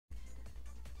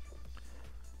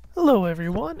Hello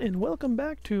everyone, and welcome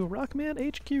back to Rockman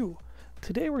HQ.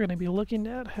 Today we're going to be looking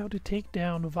at how to take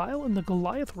down Vile in the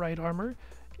Goliath ride armor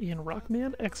in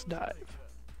Rockman X Dive.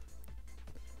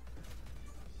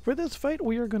 For this fight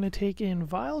we are going to take in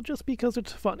Vile just because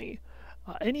it's funny.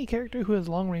 Any character who has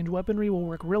long-range weaponry will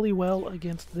work really well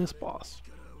against this boss.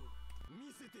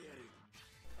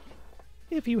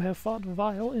 If you have fought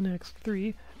Vile in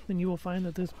X3, then you will find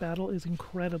that this battle is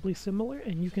incredibly similar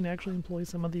and you can actually employ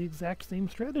some of the exact same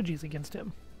strategies against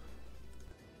him.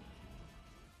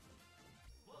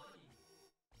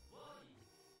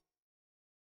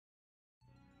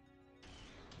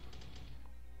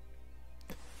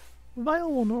 Vile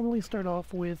will normally start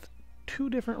off with two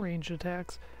different ranged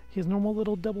attacks, his normal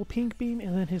little double pink beam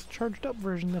and then his charged up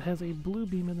version that has a blue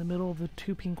beam in the middle of the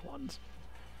two pink ones.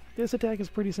 This attack is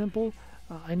pretty simple.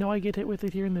 I know I get hit with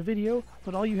it here in the video,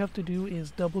 but all you have to do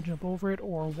is double jump over it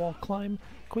or wall climb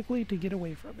quickly to get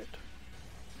away from it.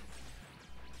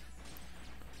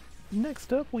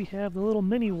 Next up we have the little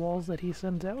mini walls that he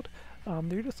sends out.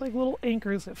 They're just like little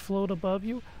anchors that float above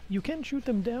you. You can shoot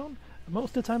them down.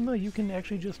 Most of the time though you can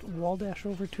actually just wall dash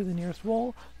over to the nearest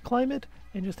wall, climb it,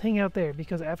 and just hang out there,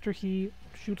 because after he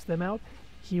shoots them out,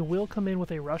 he will come in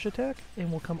with a rush attack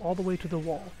and will come all the way to the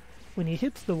wall. When he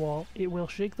hits the wall, it will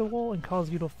shake the wall and cause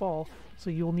you to fall, so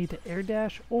you will need to air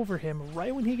dash over him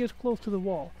right when he gets close to the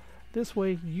wall. This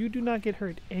way, you do not get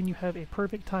hurt and you have a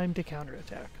perfect time to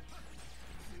counterattack.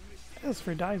 As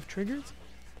for dive triggers,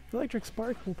 the electric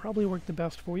spark will probably work the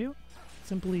best for you.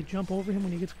 Simply jump over him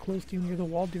when he gets close to you near the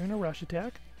wall during a rush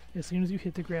attack. As soon as you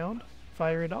hit the ground,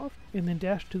 fire it off, and then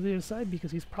dash to the other side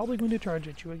because he's probably going to charge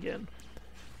at you again.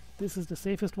 This is the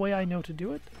safest way I know to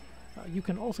do it. You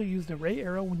can also use the ray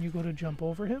arrow when you go to jump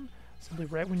over him, simply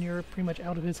right when you're pretty much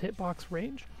out of his hitbox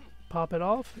range. Pop it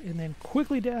off, and then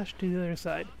quickly dash to the other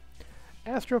side.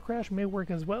 Astro Crash may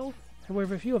work as well,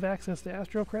 however if you have access to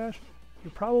Astro Crash,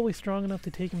 you're probably strong enough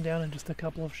to take him down in just a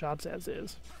couple of shots as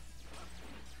is.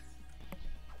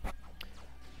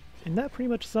 And that pretty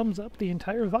much sums up the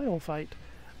entire Vile fight.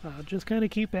 Just kind of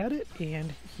keep at it,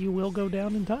 and he will go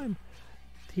down in time.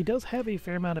 He does have a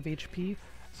fair amount of HP,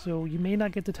 so you may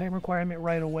not get the time requirement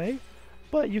right away,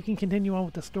 but you can continue on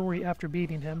with the story after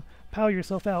beating him, power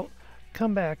yourself out,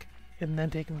 come back, and then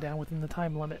take him down within the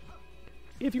time limit.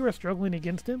 If you are struggling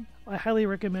against him, I highly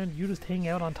recommend you just hang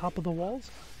out on top of the walls,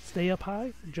 stay up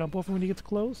high, jump over when he gets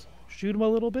close, shoot him a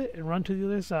little bit, and run to the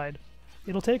other side.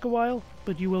 It'll take a while,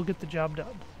 but you will get the job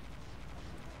done.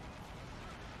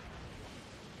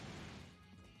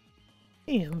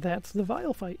 And that's the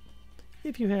Vile fight.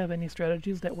 If you have any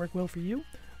strategies that work well for you,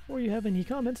 or you have any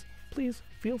comments, please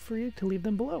feel free to leave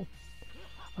them below.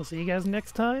 I'll see you guys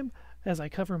next time as I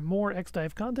cover more X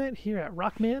Dive content here at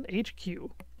Rockman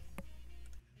HQ.